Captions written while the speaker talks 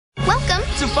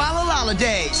to Fall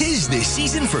Holidays. Tis the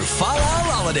season for Fall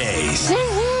Holidays.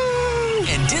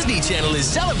 And Disney Channel is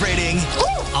celebrating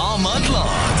all month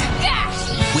long.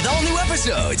 With all new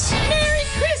episodes. Merry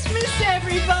Christmas,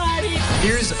 everybody!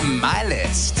 Here's my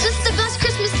list. This is the best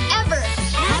Christmas ever.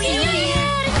 Happy New Year!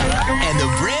 And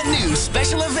the brand new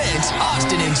special event,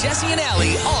 Austin and Jesse and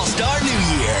Allie All-Star New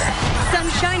Year.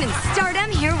 Sunshine and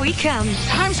stardom, here we come.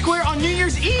 Times Square on New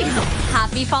Year's Eve.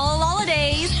 Happy Fall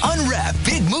Holidays. Unwrap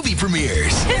big movie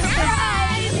premieres.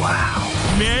 Wow.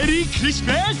 Merry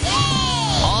Christmas!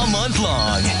 All month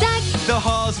long. Deck The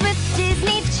halls with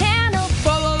Disney Channel.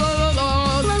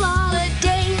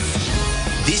 Holidays.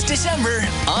 This December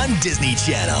on Disney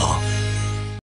Channel.